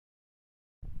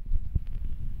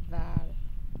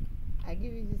I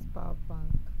give you this power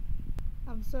bank.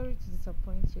 I'm sorry to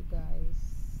disappoint you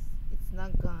guys. It's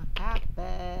not gonna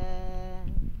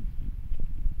happen.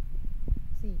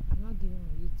 See, I'm not giving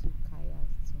my YouTube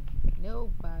kayas to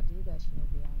nobody. You guys should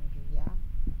not be angry, yeah?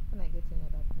 When I get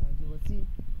another thing, you will see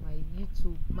my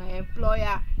YouTube,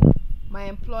 my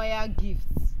employer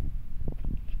gifts.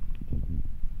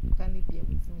 Can you be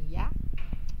with me, yeah?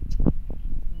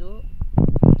 No.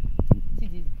 See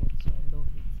this bottle, I love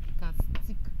it. You can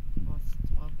stick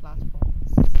on platforms.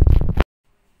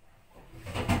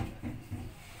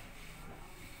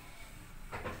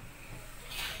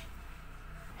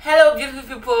 Hello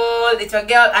beautiful people, it's your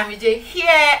girl Amije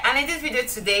here, and in this video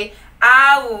today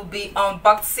I will be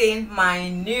unboxing my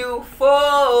new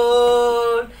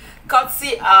phone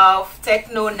courtesy of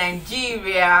Tecno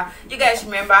Nigeria. You guys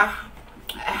remember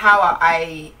how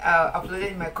I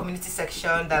uploaded in my community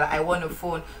section that I won a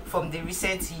phone from the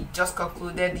recently just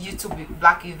concluded YouTube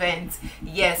Black event?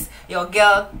 Yes, your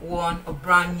girl won a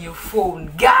brand new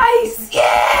phone, guys.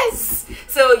 Yes,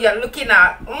 so you're looking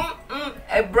at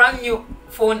a brand new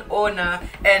phone owner.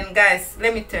 And guys,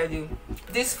 let me tell you,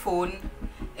 this phone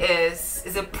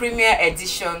is a premier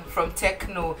edition from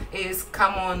Tecno. It is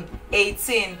Camon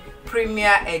 18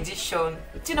 premier edition.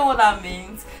 Do you know what that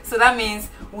means? So that means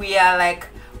we are like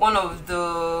one of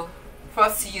the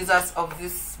first users of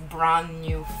this brand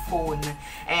new phone,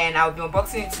 and I'll be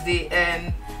unboxing it today.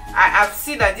 And I've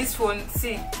seen that this phone,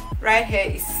 see right here,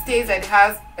 it states that it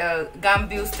has a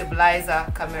gimbal stabilizer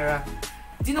camera.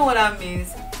 Do you know what that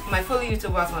means? My fellow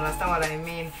YouTubers understand what I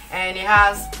mean. And it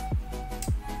has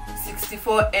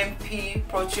 64 MP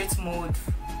portrait mode.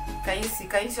 Can you see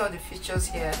all the features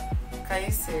here? Can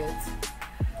you see it?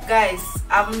 Guys,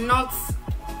 I've not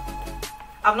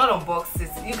unboxed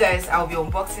it. You guys, I'll be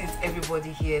unboxing it,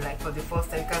 everybody here, like for the first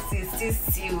time. You can see it's still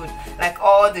sealed, like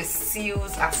all the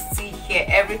seals are still here,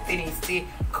 everything is still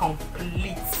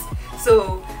complete.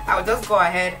 So I'll just go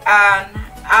ahead, and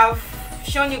I've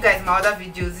shown you guys my other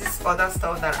videos, this other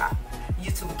stuff that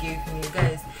YouTube gave me.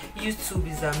 Guys, YouTube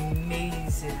is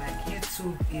amazing. Like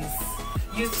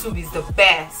YouTube is the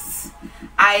best.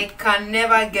 I can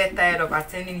never get tired of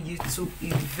attending YouTube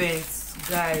events,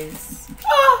 guys.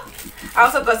 I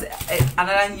also got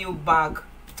another new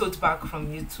tote bag from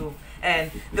YouTube,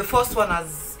 and the first one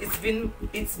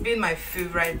it's been my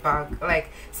favorite bag.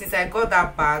 Like since I got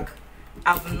that bag,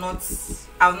 I've not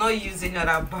used any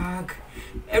other bag.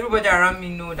 Everybody around me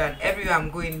know that everywhere I'm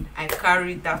going, I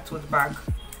carry that tote bag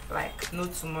like no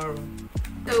tomorrow.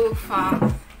 So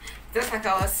far, just like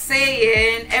I was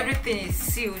saying, everything is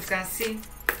sealed. You can see.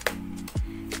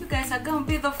 You guys are gonna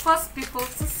be the first people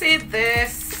to see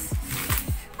this.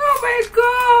 Oh my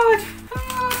god.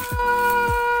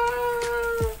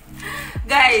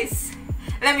 Guys,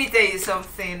 let me tell you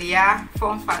something, yeah?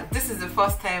 Fun fact, this is the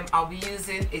first time I'll be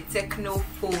using a Tecno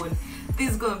phone. This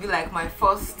is gonna be like my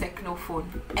first Tecno phone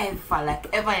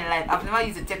ever in life. I've never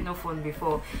used a Tecno phone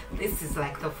before. This is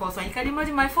like the first one. You can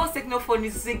imagine my first Tecno phone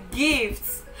is a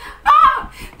gift.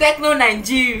 Tecno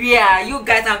Nigeria, you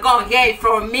guys are gonna hear it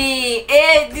from me.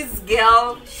 Hey, this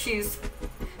girl, she's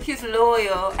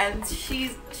loyal, and she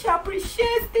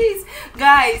appreciates this.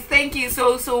 Guys, thank you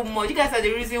so much. You guys are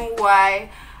the reason why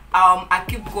I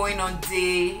keep going on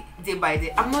day by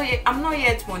day. I'm not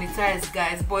yet monetized,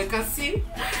 guys, but you can see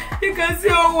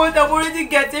how much I'm already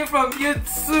getting from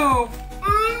YouTube.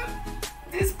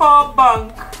 This power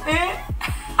bank,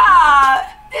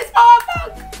 this power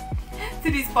bank. See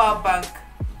this power bank.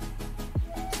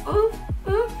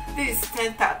 This is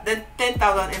 10,000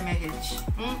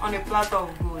 mAh on a platter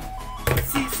of gold.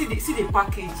 See the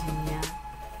packaging here.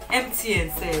 MTN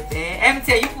said,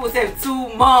 MTN, you people said too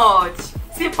much.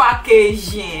 See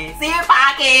packaging.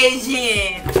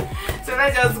 So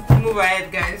let's just move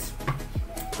ahead, guys.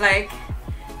 Like,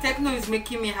 Tecno is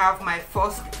making me have my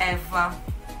first ever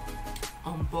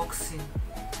unboxing.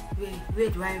 Where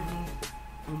do I even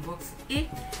unbox it?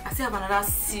 I still have another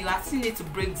seal. I still need to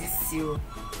break this seal.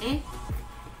 Hey,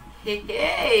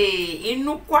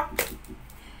 inukwa.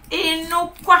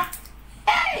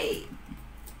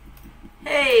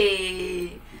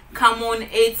 Hey, Camon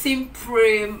 18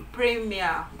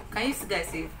 Premier. Can you see guys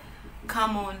say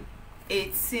Camon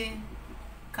 18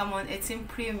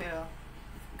 Premier?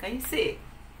 Can you see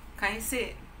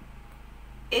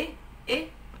it?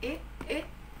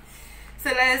 So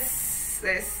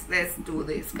let's do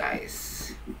this,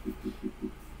 guys.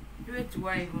 Where do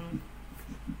I even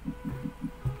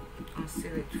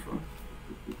unseal it from?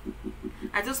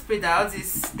 I just played out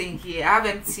this thing here. I have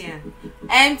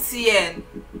MTN.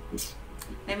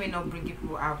 let me not bring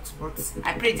people out, but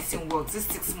I pray this thing works. This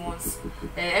 6 months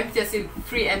MTN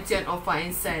free MTN offer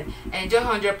inside. Enjoy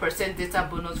 100% data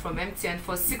bonus from MTN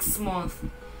for 6 months.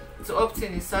 To opt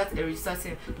in, insert a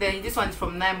restarting. Then this one is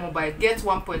from 9 Mobile. Get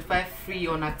 1.5 free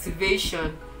on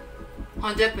activation,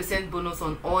 100% bonus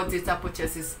on all data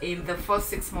purchases in the first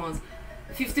 6 months,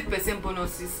 50%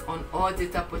 bonuses on all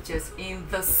data purchase in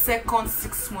the second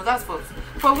 6 months. That's for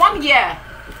 1 year.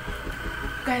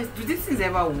 Guys, do these things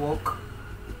ever work?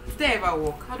 Do they ever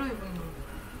work? I don't even know.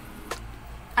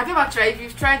 Have you ever tried? If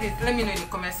you've tried it, let me know in the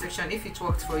comment section if it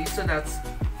worked for you, so that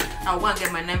I want to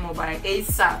get my 9 Mobile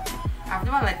ASAP. I've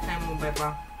never liked 9 Mobile,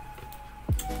 but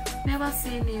never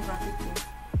say never, people.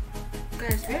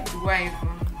 Guys, where do I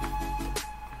even?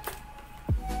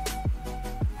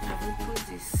 I will put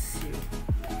this here.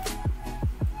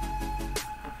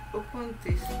 Open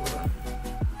this one.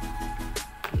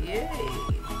 Yay!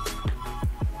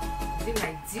 Is it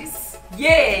like this?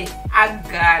 Yay! I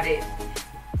got it.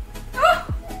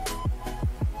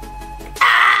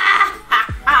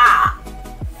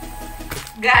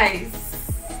 Guys.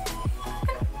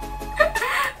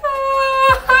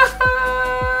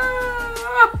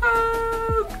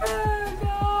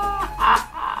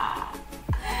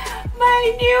 My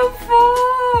new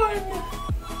phone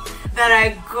that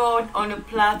I got on a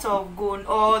platter of gold,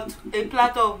 all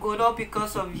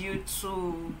because of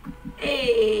YouTube.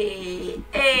 Hey,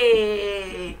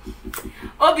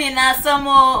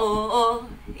 Obinasomo,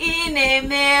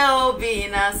 ineme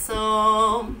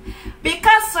Obinasom.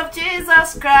 Because of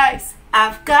Jesus Christ,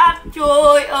 I've got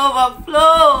joy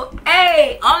overflow.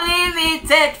 Hey,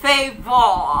 unlimited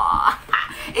favor.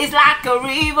 It's like a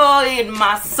river in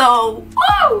my soul.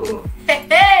 Woo!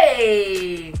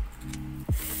 Hey!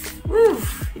 Woo!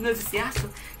 You know, you have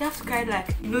to carry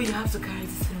like, you have to carry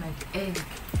this thing like egg.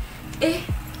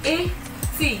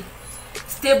 See,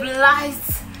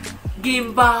 stabilized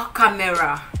gimbal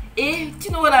camera. Do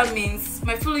you know what that means?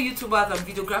 My fellow YouTubers and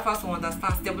videographers will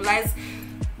understand. Stabilized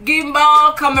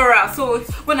gimbal camera. So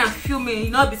when I'm filming,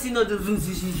 you not be seeing all the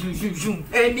zoom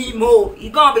anymore.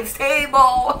 It's gonna be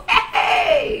stable.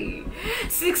 Hey,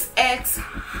 6x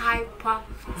hyper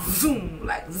zoom,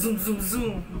 like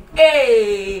zoom.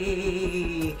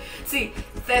 Hey, see,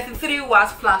 33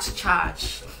 watts flash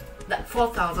charge. That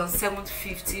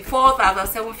 4750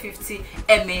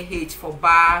 mAh for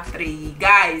battery,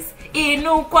 guys.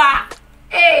 Inukwa.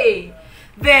 Hey,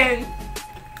 then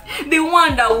the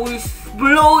one that will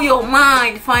blow your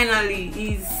mind finally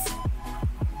is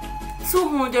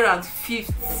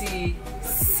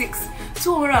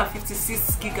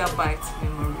 256 gigabytes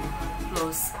memory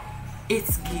plus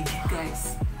 8 gig,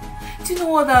 guys. Do you know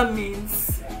what that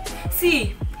means?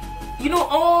 See, you know,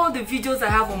 all the videos I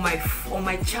have on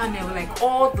my channel, like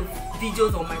all the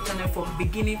videos on my channel from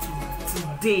beginning to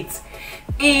date,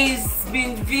 is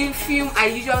being filmed. I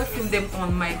usually film them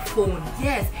on my phone.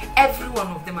 Yes, every one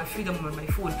of them I film them on my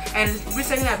phone. And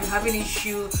recently I've been having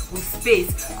issue with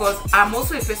space because I'm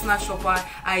also a personal shopper.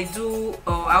 I'm into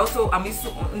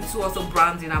also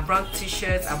branding. I brand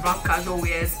t-shirts, I brand casual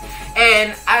wears,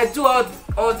 and I do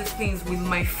all these things with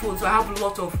my phone. So I have a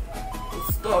lot of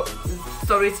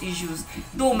storage issues,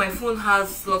 though my phone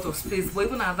has a lot of space, but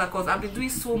even at that, because I've been doing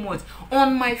so much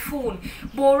on my phone.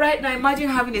 But right now, imagine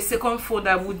having a second phone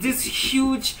that with this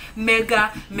huge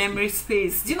mega memory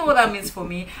space. Do you know what that means for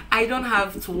me? I don't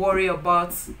have to worry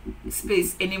about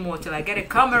space anymore till I get a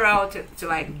camera out to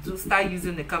like start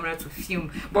using the camera to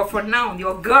film. But for now,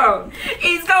 your girl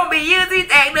is gonna be using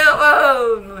Tecno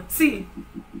phone. See,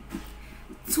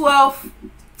 12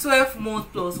 months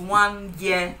plus 1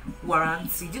 year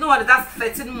warranty. Do you know what? That's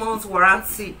 13 months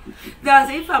warranty. That's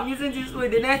if I'm using this way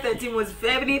the next 13 months, if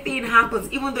anything happens,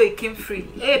 even though it came free,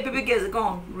 hey, baby girls are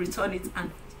gonna return it and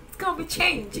it's gonna be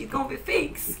changed, it's gonna be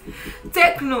fixed.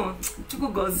 Tecno,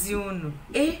 Chuku Goziunu.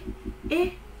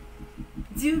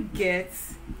 Do you get?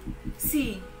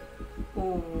 See,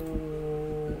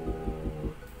 oh,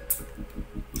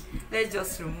 let's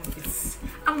just remove this.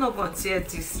 I'm not gonna tear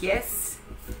this, yes.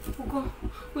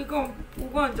 We're gonna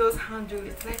just handle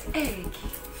it like egg.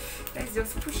 Let's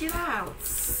just push it out.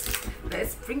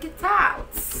 Let's bring it out.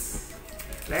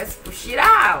 Let's push it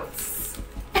out.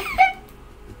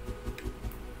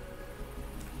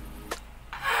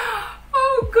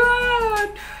 Oh God.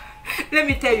 Let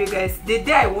me tell you guys, the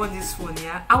day I won this phone,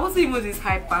 yeah, I wasn't even this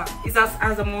hyper. It's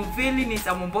as I'm unveiling it,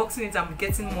 I'm unboxing it, I'm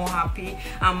getting more happy.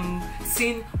 I'm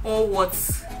seeing all what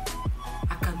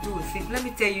I can do with it. Let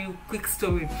me tell you a quick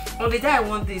story. On the day I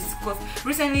won this, because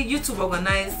recently YouTube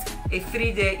organized a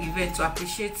 3-day event to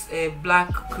appreciate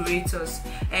black creators,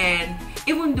 and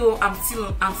even though I'm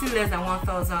still less than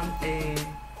 1,000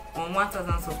 on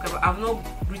 1,000 subscribers. I've not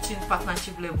reaching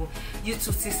partnership level.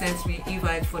 YouTube still sent me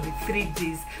invite for the 3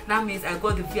 days. That means I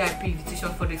got the VIP invitation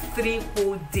for the 3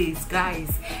 whole days, guys.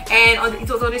 And it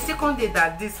was on the second day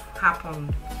that this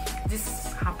happened.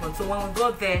 So when we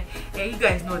got there, you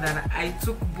guys know that I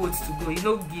took boats to go. You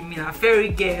know, give me a ferry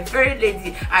girl, ferry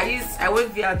lady. I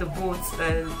went via the boat,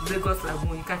 Lagos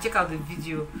Lagoon. You can check out the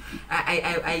video.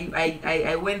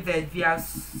 I went there via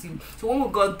sea. So when we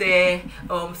got there,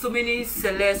 so many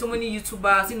celebs, so many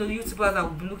YouTubers, you know, the YouTubers I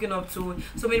would be looking up to.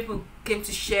 So many people came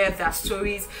to share their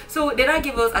stories. So they now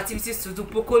give us activities to do.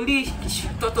 Pokoli, she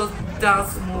taught us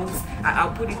dance moves.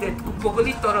 I'll put it there.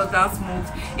 Pokoli taught us dance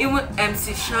moves. Even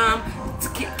MC Sham,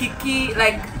 Kiki,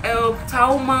 like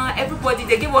Tauma, everybody,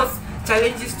 they gave us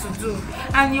challenges to do.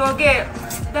 And you get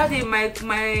that day my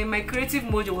creative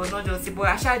mojo was not just, but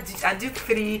I did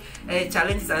 3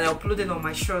 challenges and I uploaded on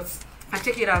my shorts. Can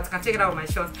check it out on my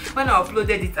shorts. When I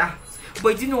uploaded it,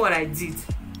 but you know what I did?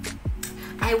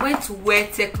 I went to wear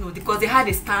Tecno because they had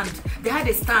a stand.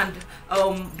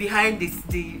 Behind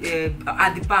the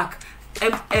at the back.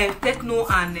 Tecno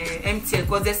and MTN,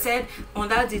 because they said on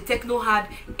that day Tecno had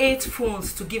 8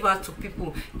 phones to give out to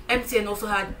people. MTN also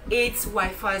had 8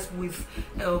 Wi-Fi's with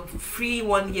free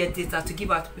 1-year data to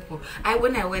give out to people.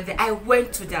 When I went there, I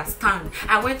went to their stand.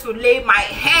 I went to lay my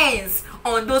hands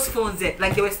on those phones there,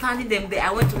 like they were standing them there.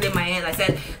 I went to lay my hands. I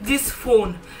said, "This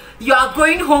phone, you are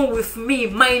going home with me.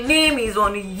 My name is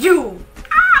on you."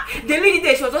 The lady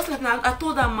there, she was just like, I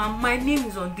told her, "Ma'am, my name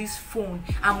is on this phone.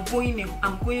 I'm going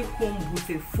home with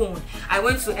a phone." I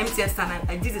went to MTN stand.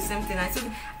 I did the same thing. I said,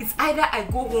 it's either I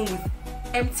go home with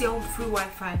MTN free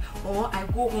Wi-Fi or I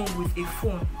go home with a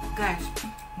phone, guys.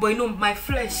 But you know, my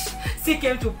flesh still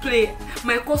came to play.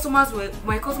 My customer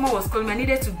was calling me. I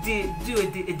needed to do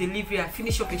a delivery. I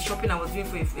finished up a shopping I was doing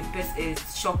for a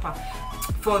shopper,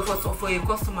 for a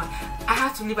customer. I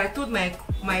had to leave. I told my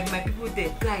people there,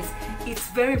 guys, it's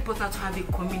very important to have a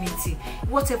community.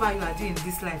 Whatever you are doing in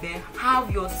this life,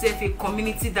 have yourself a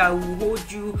community that will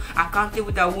hold you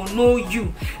accountable, that will know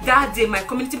you. That day, my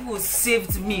community people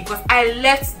saved me because I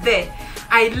left there.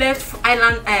 I left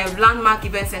Landmark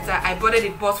Event Center. I boarded a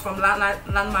bus from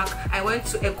Landmark. I went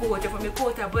to Echo Hotel. From Echo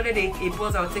Hotel, I boarded a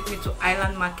bus that would take me to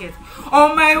Island Market.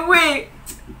 On my way,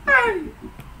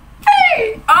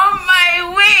 on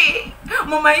my way,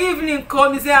 Mama Evelyn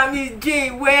called me, say, "Ami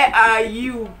J, where are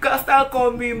you? Can't start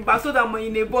coming back." So that I'm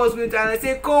in a bus with her, and I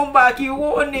say, "Come back, you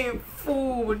want a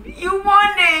food. You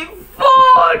want a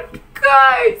food."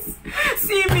 Guys,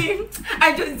 see me.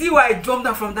 I just see why I jumped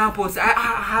down from that bus. I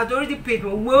had already paid.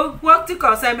 Well, took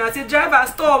outside me. I said, "Driver,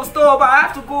 stop. I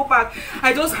have to go back."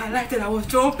 I just highlighted. I was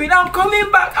jumping. I'm coming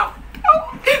back.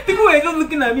 People were just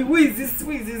looking at me. Who is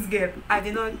this girl? I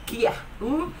did not care.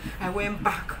 I went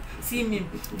back. See me.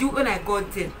 When I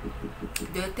got there,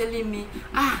 they were telling me,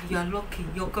 "You are lucky.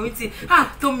 Your community.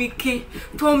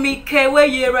 Tomike, where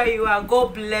you are.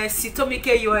 God bless you.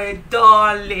 Tomike, you are a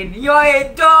darling. You are a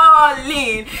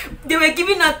darling." They were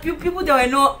giving out people that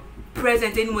were not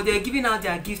present anymore. They were giving out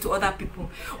their gifts to other people.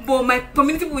 But my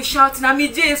community was shouting, "Ami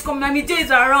J is coming. Ami J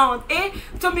is around."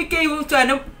 Tomike, even to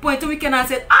another point, Tomike and I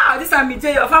said, "This Ami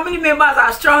J, your family members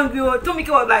are strong." Tomike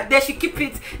was like, they should keep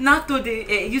it. Now to the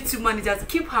YouTube manager to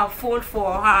keep her phone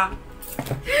for her.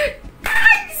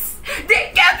 Guys,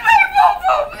 they kept my phone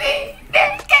for me.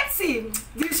 They kept it.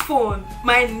 This phone,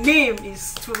 my name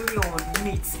is truly on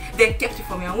it. They kept it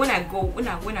for me. And when I go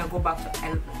back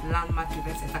to Landmark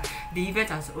Event Center, the event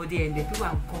has already ended. People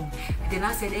have come. They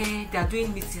now said, they are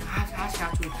doing meeting. I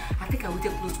think I will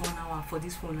take close to 1 hour for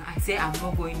this phone. I say, "I'm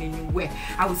not going anywhere.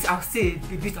 I'll say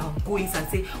a bit. I'll go inside and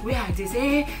say, where are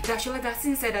they? That's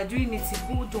inside. They're doing meeting.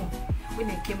 Hold on." When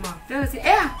they came out, they say,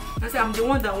 I say, "I'm the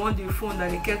one that won the phone that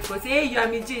they kept for." Say, "You are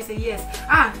me, J." Say, "Yes."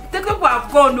 The people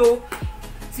have gone. No.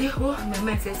 Say, my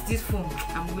man says, "This phone,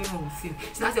 I'm going home with you."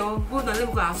 She now said, "Oh, hold on, let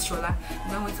me go ask Shola."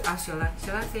 And I went to ask Shola.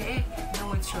 Shola said, I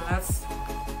went to Shola's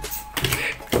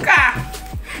car.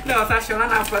 No, I was Shola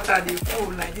now brought her the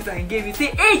phone like this and gave it.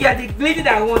 Say, "You are the lady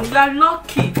that won. You are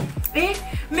lucky."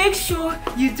 Make sure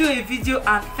you do a video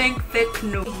and thank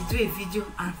Tecno. You do a video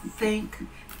and thank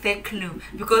Tecno,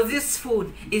 because this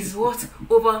phone is worth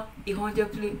over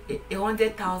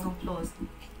 100,000 plus.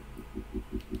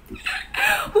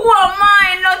 Who am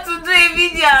I not to do a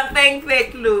video and thank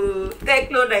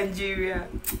Tecno Nigeria?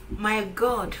 My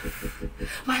God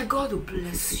will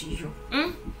bless you.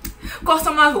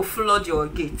 Customers will flood your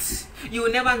gates. You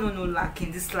will never know no lack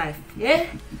in this life.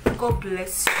 God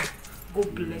bless you.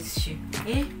 God bless you.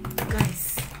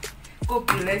 Guys, God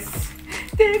bless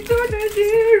Tecno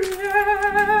Nigeria.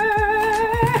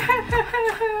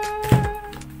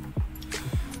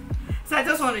 So I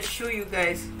just want to show you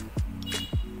guys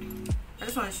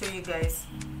just want to show you guys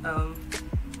how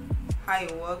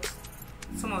it works,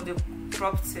 some of the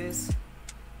properties.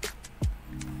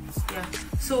 Yeah,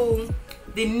 so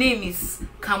the name is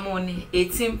Camon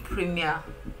 18 Premier,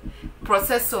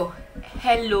 processor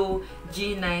Hello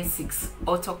G96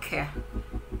 Auto Care,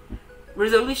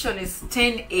 resolution is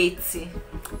 1080,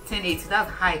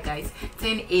 that's high guys,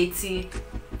 1080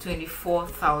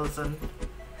 24,000,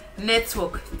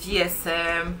 network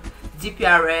GSM,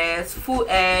 GPRS, full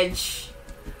edge,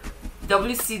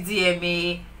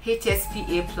 WCDMA,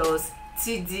 HSPA plus,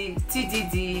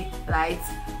 TDD light,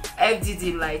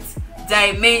 FDD light,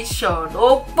 dimension,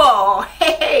 oh boy,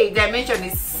 hey, dimension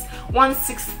is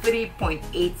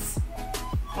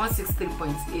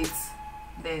 163.8,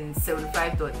 then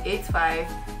 75.85,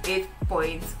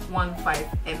 8.15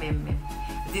 mm,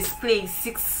 display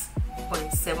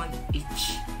 6.7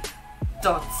 inch,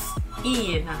 dots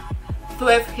in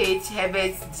 12H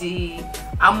HD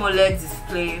AMOLED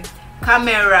display,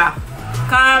 camera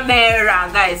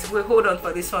guys, we hold on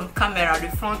for this one. Camera, the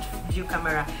front view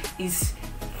camera is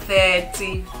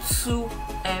 32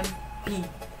 MP.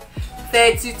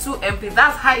 32 MP,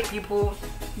 that's high people,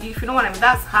 if you know what I mean,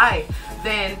 that's high.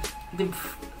 Then the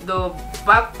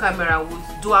back camera with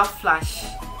dual flash,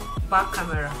 back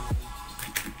camera,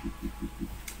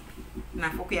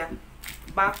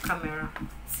 back camera,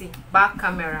 see, back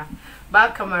camera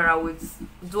with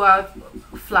dual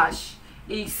flash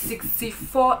is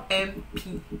 64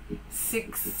 MP,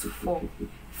 64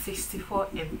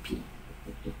 MP.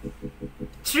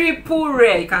 Triple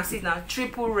rare, you can see it now,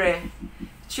 triple rare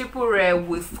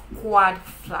with quad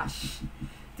flash.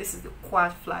 This is the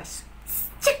quad flash.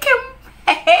 Chicken,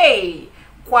 hey,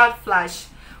 quad flash.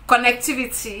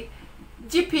 Connectivity,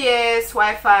 GPS,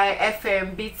 Wi-Fi,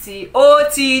 FM, BT,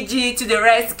 OTG to the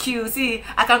rescue. See,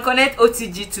 I can connect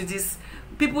OTG to this.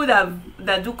 People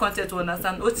that do content will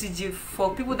understand OTG.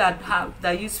 For people that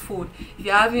use phone, if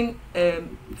you're having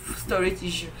storage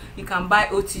issue, you can buy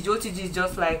OTG. OTG is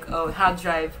just like a hard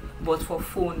drive, but for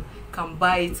phone, you can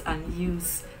buy it and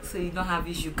use, so you don't have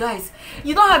issue. Guys,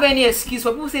 you don't have any excuse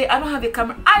for people say I don't have a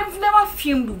camera. I've never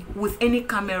filmed with any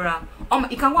camera.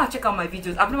 You can go and check out my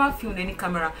videos. I've never filmed any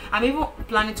camera. I'm even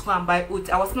planning to go and buy I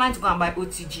was planning to go and buy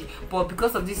OTG, but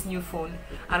because of this new phone,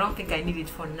 I don't think I need it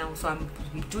for now. So I'm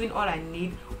doing all I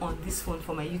need on this phone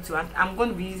for my YouTube, and I'm going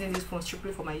to be using this phone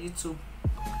strictly for my YouTube.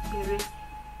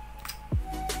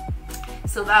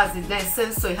 So that's it. Then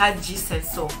sensor, it has G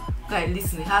sensor. Guys,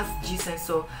 listen, it has G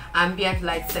sensor, ambient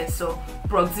light sensor,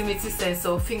 proximity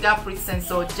sensor, fingerprint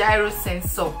sensor, gyro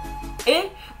sensor.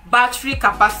 Battery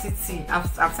capacity,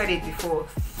 I've said it before,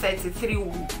 33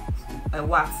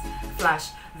 watts flash.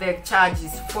 The charge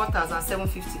is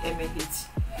 4,750 mAh.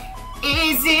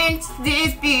 Isn't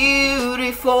this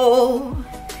beautiful?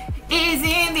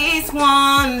 Isn't this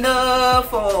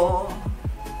wonderful?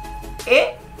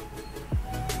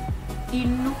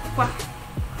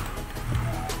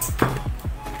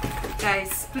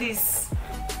 Guys, please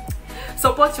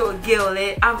support your girl.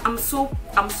 I'm so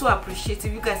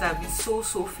appreciative. You guys have been so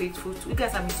faithful. You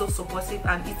guys have been so supportive,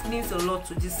 and it means a lot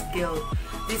to this girl,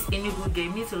 this Enugu girl.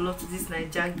 It means a lot to this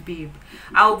Nigerian babe.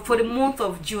 For the month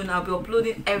of June, I'll be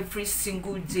uploading every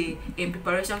single day in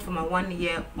preparation for my 1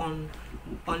 year on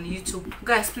YouTube.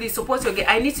 Guys, please support your girl.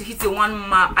 I need to hit the 1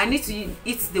 mark. I need to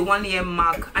hit the 1 year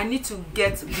mark. I need to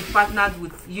be partnered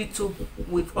with YouTube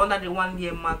with under the 1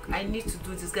 year mark. I need to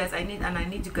do this, guys. I need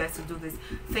you guys to do this.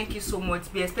 Thank you so much.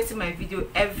 Be expecting my video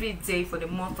every day for the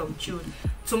month of June.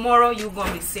 Tomorrow you're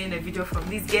gonna be seeing a video from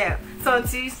this girl. So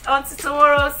until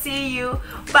tomorrow, see you.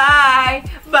 Bye.